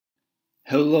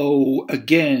Hello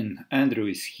again, Andrew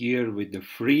is here with the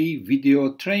free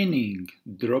video training,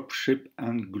 Dropship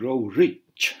and Grow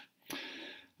Rich.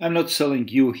 I'm not selling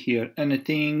you here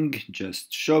anything,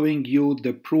 just showing you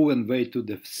the proven way to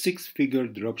the six-figure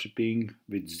dropshipping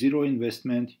with zero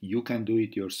investment. You can do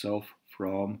it yourself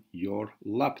from your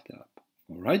laptop.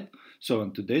 Alright, so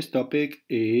on today's topic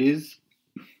is,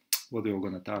 what we're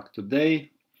going to talk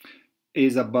today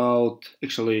is about,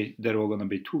 actually there are going to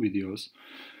be two videos.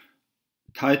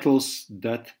 Titles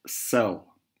that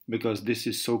sell, because this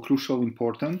is so crucial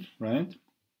important, right?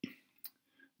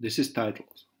 This is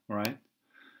titles, right?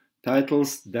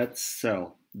 Titles that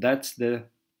sell. That's the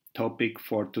topic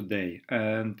for today,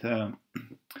 and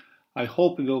I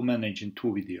hope we will manage in two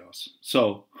videos.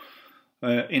 So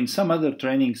in some other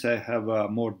trainings I have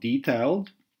more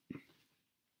detailed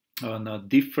on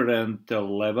different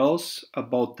levels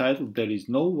about title. There is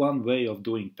no one way of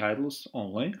doing titles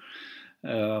only.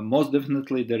 Most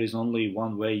definitely there is only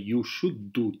one way you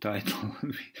should do title.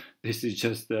 This is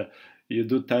just you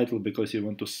do title because you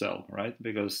want to sell, right?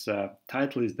 Because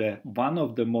title is the one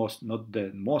of the most, not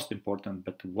the most important,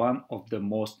 but one of the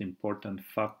most important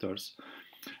factors.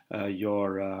 How you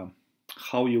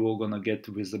are gonna get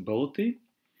visibility,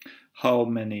 how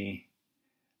many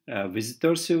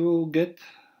visitors you will get,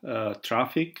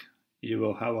 traffic. You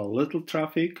will have a little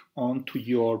traffic onto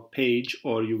your page,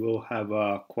 or you will have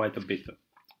quite a bit.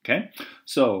 Okay,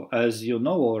 so as you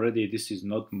know already, this is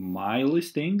not my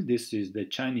listing. This is the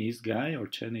Chinese guy or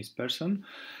Chinese person.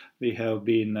 We have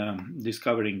been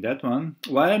discovering that one.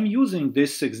 Why I'm using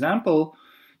this example,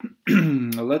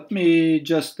 let me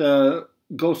just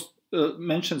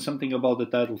mention something about the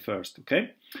title first.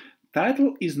 Okay,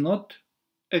 title is not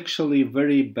actually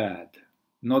very bad.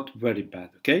 Not very bad,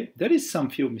 okay? There is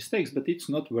some few mistakes, but it's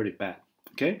not very bad,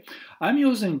 okay? I'm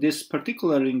using this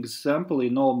particular example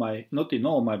in all my, not in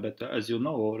all my, but as you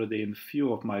know already in a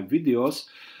few of my videos,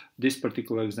 this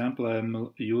particular example I'm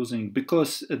using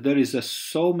because there is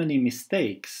so many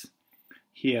mistakes.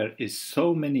 Here is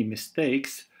so many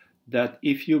mistakes that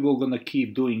if you were gonna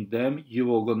keep doing them, you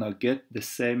were gonna get the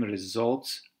same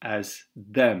results as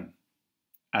them,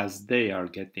 as they are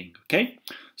getting, okay?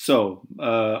 So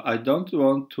I don't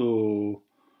want to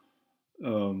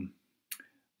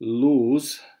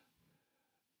lose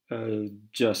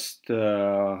just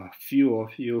a few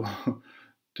of you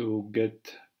to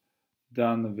get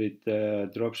done with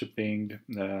dropshipping,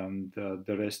 and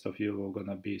the rest of you are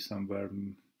gonna be somewhere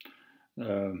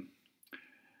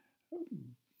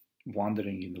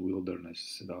wandering in the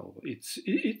wilderness. So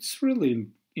it's really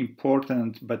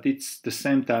important, but it's the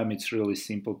same time it's really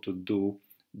simple to do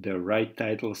the right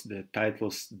titles, the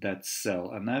titles that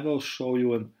sell. And I will show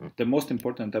you, and the most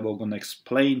important I will gonna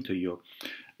explain to you,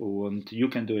 and you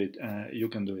can do it. You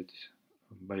can do it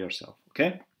by yourself.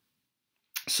 Okay.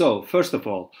 So first of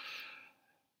all,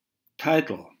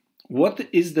 title. What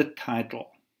is the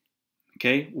title?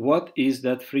 Okay. What is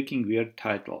that freaking weird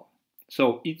title?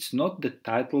 So it's not the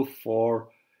title for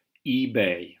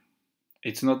eBay.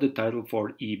 It's not the title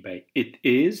for eBay. It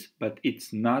is, but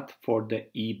it's not for the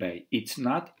eBay. It's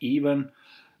not even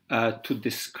to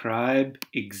describe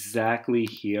exactly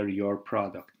here your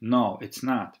product. No, it's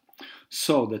not.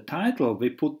 So the title,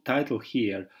 we put title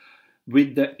here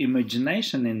with the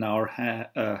imagination in our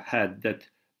head that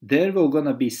there will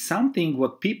gonna be something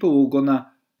what people will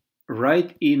gonna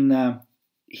write in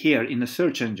here in a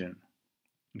search engine.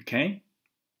 Okay?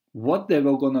 What they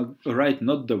were gonna write,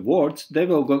 not the words, they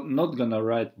were not gonna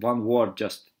write one word,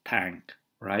 just tank,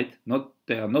 right?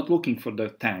 They are not looking for the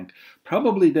tank.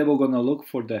 Probably they were gonna look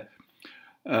for the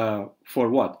for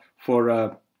what? For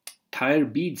a tire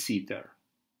bead seater,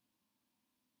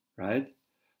 right?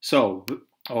 So,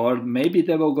 or maybe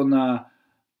they were gonna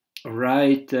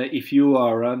write if you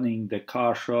are running the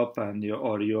car shop and you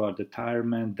are the tire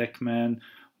man, deck man.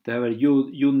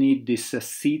 You need this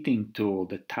seating tool,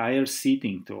 the tire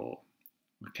seating tool.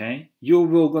 Okay, you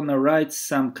will gonna write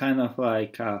some kind of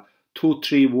like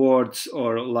 2-3 words,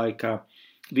 or like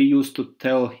we used to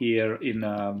tell here in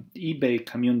eBay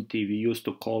community, we used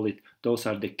to call it, those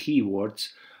are the keywords,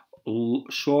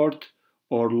 short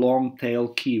or long tail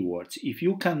keywords. If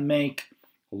you can make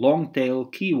long tail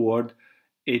keyword,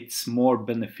 it's more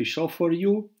beneficial for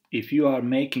you. If you are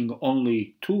making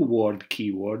only 2-word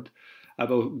keyword, I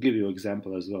will give you an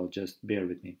example as well, just bear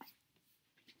with me.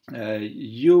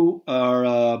 You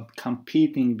are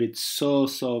competing with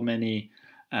so many,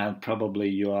 and probably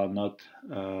you are not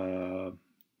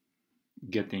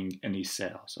getting any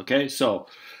sales. Okay, so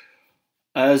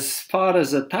as far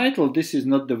as a title, this is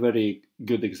not the very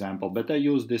good example, but I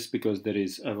use this because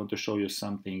I want to show you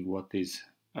something what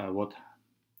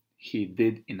he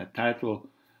did in a title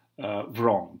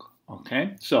wrong.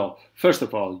 Okay, so first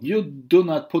of all, you do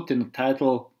not put in a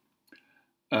title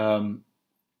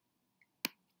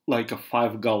like a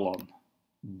 5-gallon.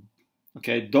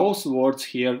 Okay, those words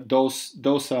here,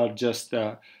 those are just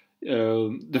the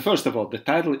first of all, the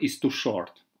title is too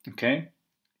short. Okay,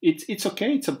 it's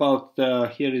okay. It's about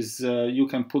here is you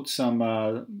can put some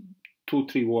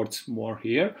 2-3 words more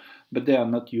here, but they are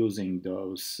not using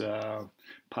those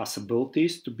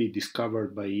possibilities to be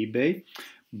discovered by eBay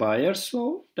buyers.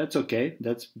 So that's okay.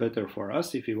 That's better for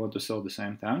us if you want to sell the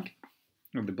same tank,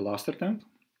 the blaster tank.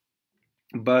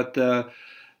 But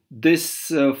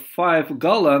this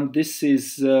 5-gallon, this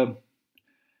is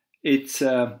it's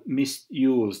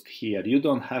misused here. You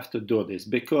don't have to do this.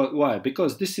 Because why?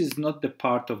 Because this is not the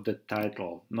part of the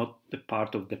title, not the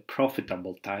part of the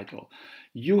profitable title.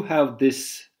 You have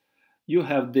this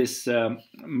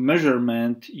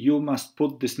measurement. You must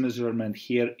put this measurement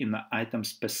here in the item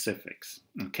specifics.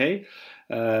 Okay,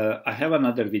 I have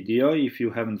another video. If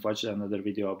you haven't watched another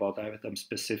video about item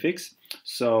specifics,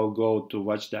 so go to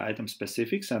watch the item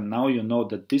specifics, and now you know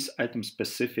that this item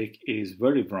specific is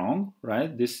very wrong,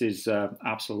 right? This is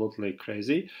absolutely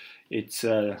crazy. It's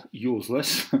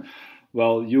useless.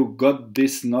 Well, you got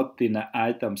this not in the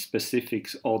item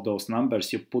specifics, all those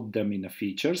numbers, you put them in the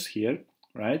features here,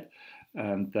 right?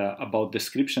 And about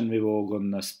description, we will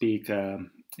gonna speak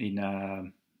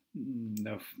in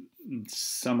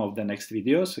some of the next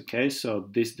videos. Okay, so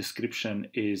this description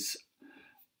is,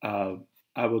 I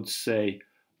would say,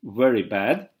 very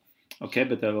bad. Okay,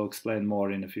 but I will explain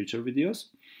more in the future videos.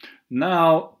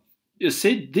 Now, you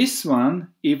see this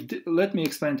one. Let me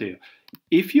explain to you.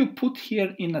 If you put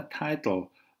here in a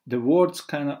title the words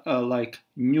kind of like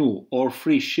new or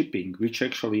free shipping, which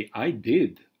actually I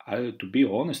did. To be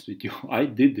honest with you, I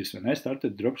did this when I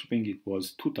started dropshipping. It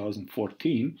was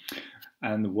 2014,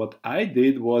 and what I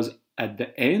did was at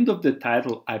the end of the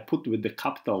title I put with the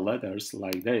capital letters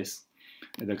like this.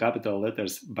 The capital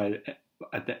letters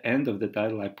at the end of the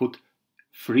title I put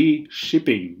free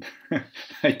shipping.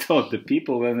 I thought the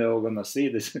people when they were gonna see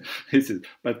this,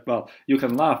 but well, you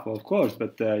can laugh of course,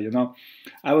 but you know,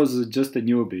 I was just a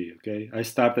newbie. Okay, I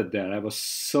started there. I was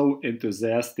so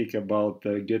enthusiastic about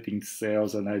getting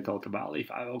sales, and I thought about if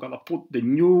I was gonna put the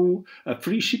new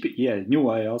free shipping. Yeah, new.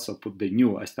 I also put the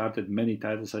new. I started many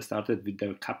titles. I started with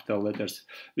the capital letters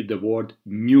with the word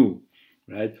new,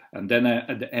 right? And then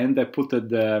at the end I put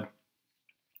the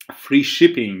free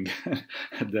shipping.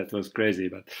 That was crazy,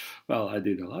 but well, I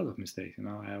did a lot of mistakes. You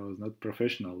know, I was not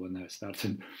professional when I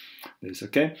started this.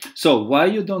 Okay, so why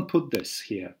you don't put this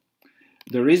here?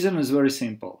 The reason is very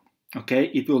simple.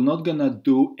 Okay, it will not gonna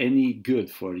do any good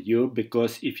for you,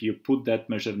 because if you put that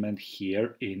measurement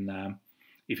here in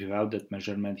if you have that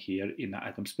measurement here in the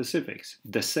item specifics,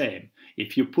 the same.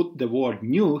 If you put the word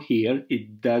new here,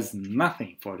 it does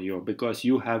nothing for you, because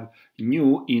you have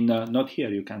new in not here.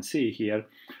 You can see here,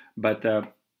 but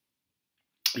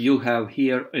you have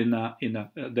here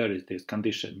there is this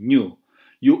condition new.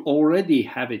 You already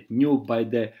have it new by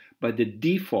the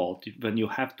default when you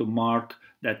have to mark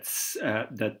that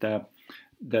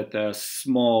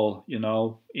small, you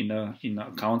know, in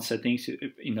account settings,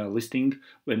 in a listing.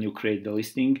 When you create the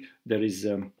listing, there is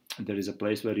a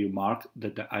place where you mark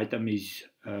that the item is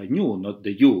new, not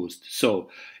the used. So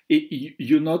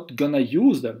you're not gonna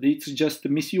use that. It's just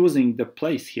misusing the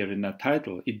place here in the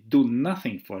title. It do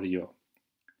nothing for you,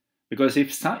 because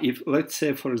if let's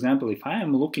say, for example, if I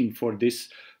am looking for this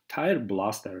tire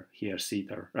blaster here,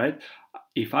 seater, right?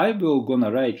 If I will gonna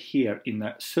write here in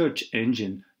a search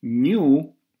engine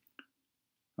new,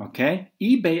 okay,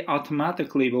 eBay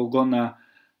automatically will gonna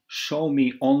show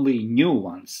me only new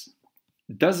ones.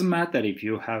 Doesn't matter if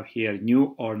you have here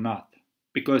new or not,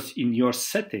 because in your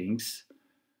settings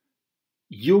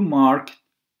you mark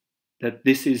that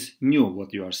this is new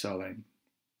what you are selling.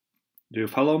 Do you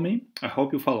follow me? I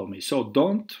hope you follow me. So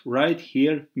don't write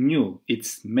here new. It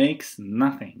makes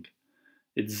nothing.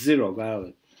 It's zero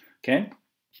valid. Okay?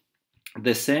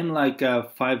 The same like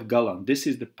 5-gallon. This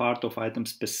is the part of item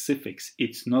specifics.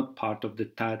 It's not part of the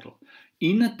title.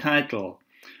 In a title,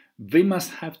 we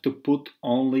must have to put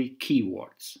only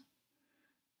keywords.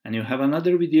 And you have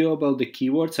another video about the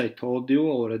keywords. I told you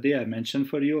already, I mentioned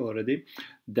for you already,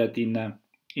 that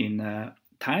in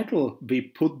title we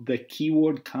put the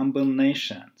keyword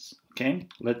combinations. Okay,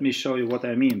 let me show you what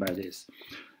I mean by this.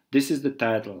 This is the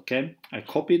title. Okay, I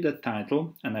copy the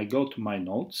title and I go to my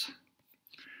notes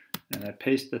and I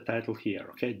paste the title here.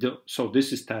 Okay, so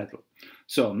this is title.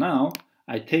 So now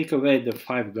I take away the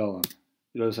 5-gallon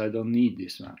because I don't need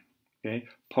this one. Okay,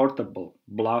 portable,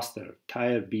 blaster,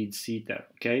 tire bead seater.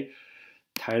 Okay,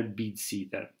 tired bead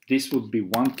seater. This would be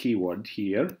one keyword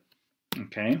here.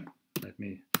 Okay, let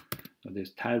me do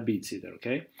this, tired bead seater.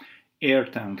 Okay, air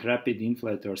tank, rapid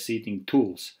inflator, seating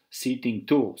tools. Seating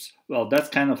tools. Well, that's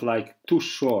kind of like too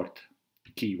short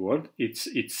keyword. It's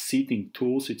seating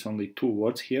tools. It's only 2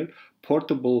 words here.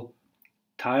 Portable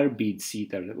tire bead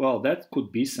seater. Well, that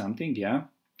could be something, yeah.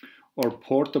 Or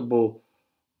portable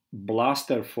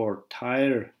blaster for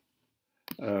tire.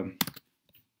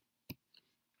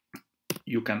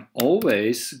 You can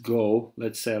always go,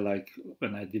 let's say like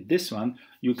when I did this one,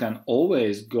 you can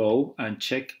always go and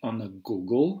check on a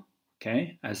Google.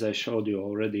 Okay, as I showed you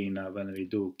already in when we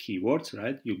do keywords,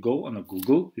 right? You go on a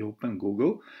Google, you open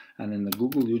Google, and in the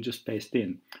Google you just paste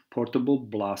in portable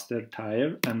blaster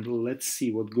tire, and let's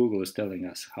see what Google is telling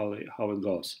us, how it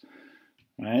goes,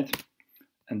 right?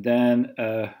 And then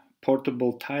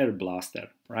portable tire blaster,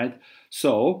 right?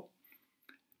 So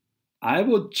I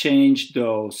would change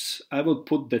those. I would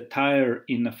put the tire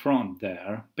in the front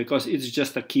there because it's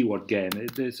just a keyword game.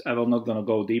 I will not gonna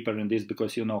go deeper in this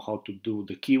because you know how to do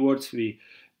the keywords. We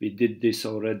did this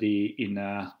already in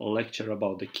a lecture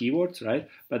about the keywords, right?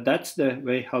 But that's the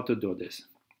way how to do this.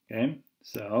 Okay,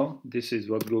 so this is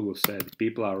what Google said.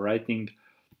 People are writing.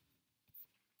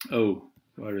 Oh,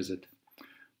 where is it?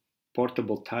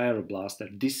 Portable tire blaster.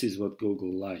 This is what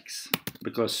Google likes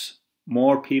because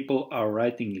more people are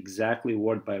writing exactly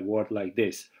word by word like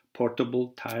this,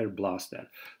 portable tire blaster.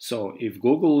 So if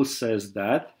Google says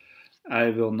that,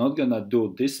 I will not gonna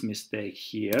do this mistake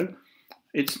here.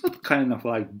 It's not kind of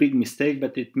like big mistake,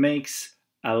 but it makes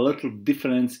a little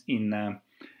difference in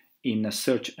a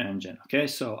search engine. Okay,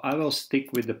 so I will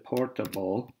stick with the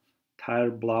portable tire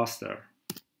blaster.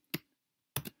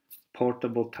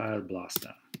 Portable tire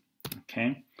blaster.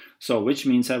 Okay, so which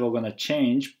means I will gonna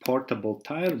change portable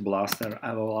tire blaster.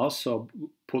 I will also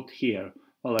put here,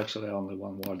 well actually only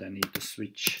one word I need to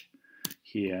switch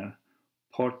here,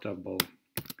 portable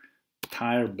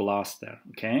tire blaster.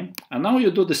 Okay, and now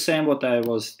you do the same what I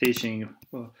was teaching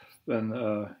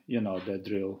when you know the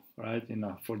drill, right? You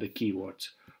know, for the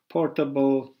keywords,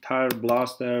 portable tire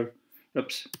blaster.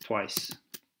 Oops, twice,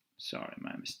 sorry,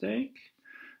 my mistake.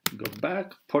 Go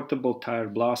back, portable tire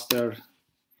blaster.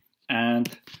 And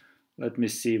let me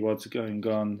see what's going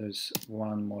on. There's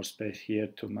one more space here,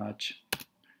 too much,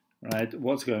 right?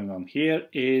 What's going on here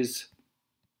is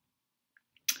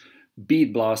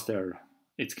bead blaster.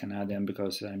 It's Canadian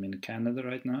because I'm in Canada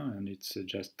right now, and it's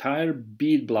just tire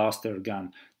bead blaster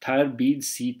gun, tire bead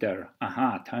seater.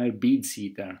 Aha, tire bead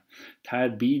seater, tire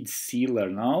bead sealer.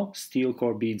 No, steel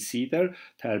core bead seater,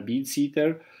 tire bead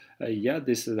seater. Yeah,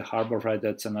 this is the Harbor Freight.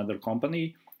 That's another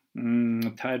company.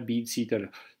 Tire bead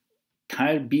seater.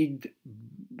 Tire bead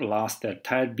blaster,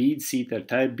 tire bead seater,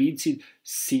 tire bead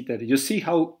seater. You see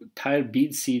how tire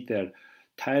bead seater,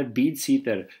 tire bead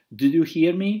seater. Did you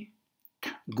hear me?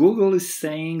 Google is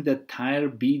saying that tire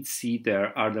bead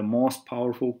seater are the most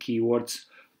powerful keywords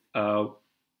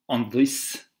on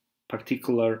this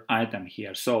particular item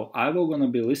here. So I will gonna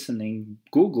be listening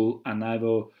Google and I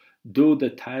will do the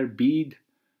tire bead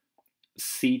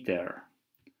seater.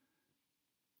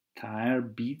 Tire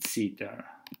bead seater.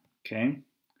 Okay,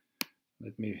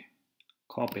 let me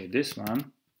copy this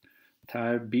one.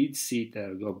 Tire bead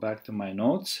seater. Go back to my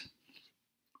notes.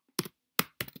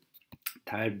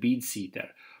 Tire bead seater.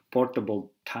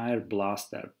 Portable tire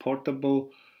blaster.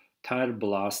 Portable tire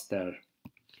blaster.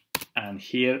 And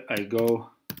here I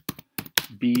go.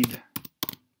 Bead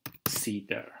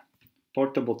seater.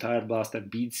 Portable tire blaster.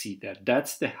 Bead seater.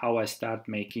 That's the how I start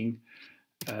making.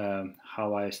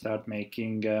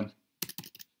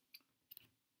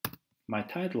 My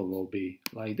title will be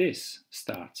like this,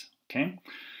 starts, okay?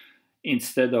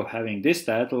 Instead of having this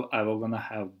title, I will gonna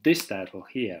have this title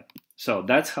here. So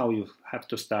that's how you have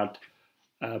to start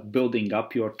building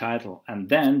up your title. And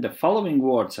then the following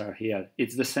words are here.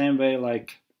 It's the same way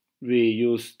like we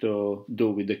used to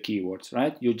do with the keywords,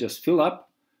 right? You just fill up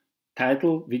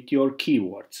title with your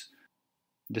keywords.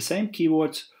 The same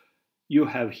keywords you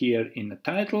have here in the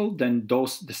title, then the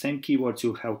same keywords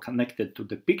you have connected to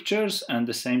the pictures, and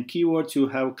the same keywords you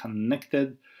have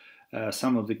connected,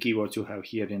 some of the keywords you have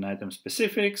here in item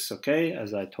specifics, okay,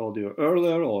 as I told you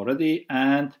earlier already,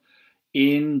 and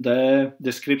in the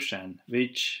description,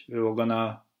 which we were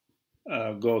gonna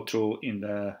go through in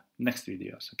the next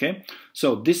videos, okay?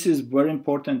 So this is very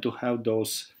important to have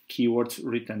those keywords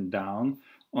written down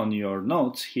on your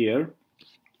notes here.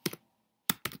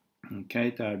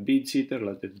 Okay, tire bead seater,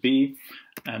 let it be.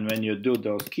 And when you do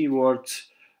those keywords,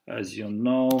 as you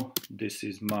know, this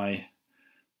is my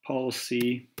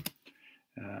policy.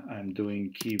 I'm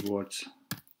doing keywords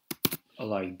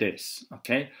like this,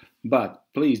 okay? But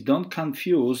please don't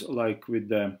confuse like with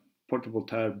the portable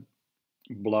tire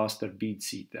blaster bead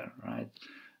seater, right?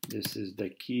 This is the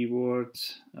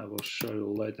keywords. I will show you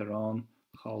later on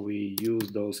how we use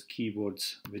those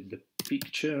keywords with the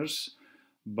pictures.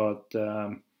 But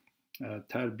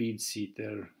tire bead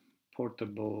seater,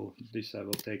 portable, this I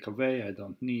will take away. I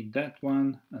don't need that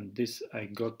one. And this I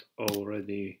got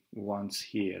already once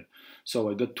here. So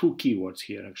I got two keywords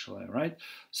here actually, right?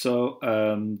 So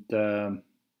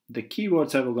the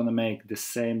keywords I will gonna make the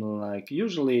same, like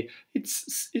usually it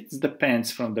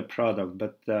depends from the product,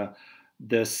 but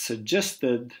the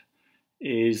suggested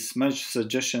is, my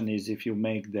suggestion is if you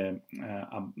make the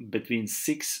between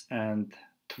 6 and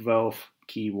 12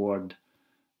 keyword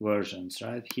versions,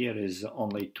 right? Here is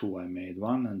only 2 I made,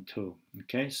 1 and 2,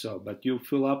 okay? So, but you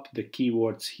fill up the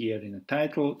keywords here in the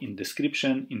title, in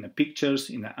description, in the pictures,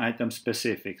 in the item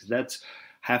specifics. That's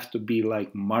have to be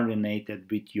like marinated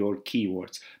with your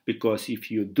keywords, because if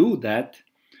you do that,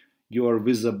 your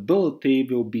visibility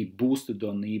will be boosted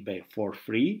on eBay for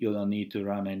free. You don't need to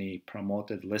run any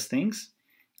promoted listings.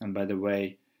 And by the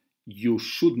way, you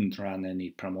shouldn't run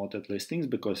any promoted listings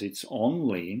because it's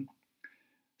only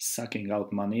sucking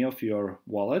out money of your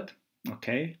wallet,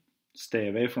 okay? Stay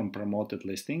away from promoted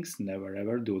listings. Never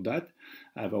ever do that.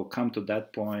 I will come to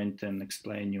that point and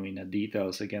explain you in the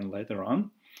details again later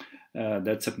on.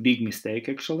 That's a big mistake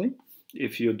actually,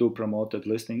 if you do promoted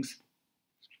listings.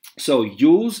 So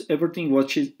use everything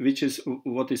what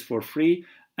is for free,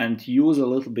 and use a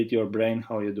little bit your brain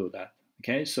how you do that.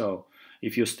 Okay, so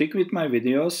if you stick with my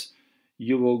videos,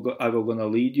 I will gonna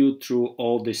lead you through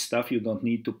all this stuff. You don't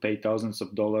need to pay thousands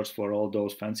of dollars for all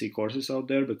those fancy courses out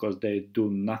there because they do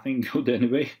nothing good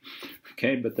anyway.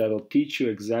 Okay, but I will teach you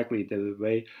exactly the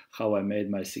way how I made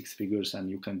my 6 figures, and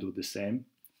you can do the same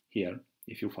here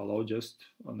if you follow just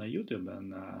on a YouTube,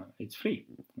 and it's free,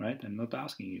 right? I'm not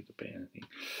asking you to pay anything.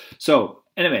 So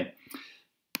anyway,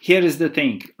 here is the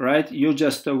thing, right? You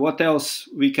just, what else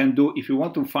we can do if you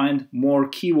want to find more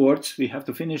keywords? We have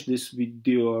to finish this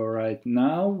video right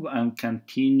now and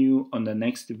continue on the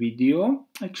next video,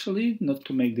 actually, not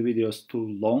to make the videos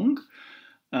too long.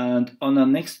 And on the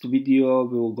next video,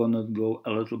 we're gonna go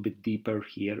a little bit deeper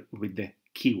here with the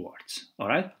keywords. All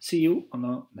right, see you on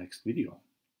the next video.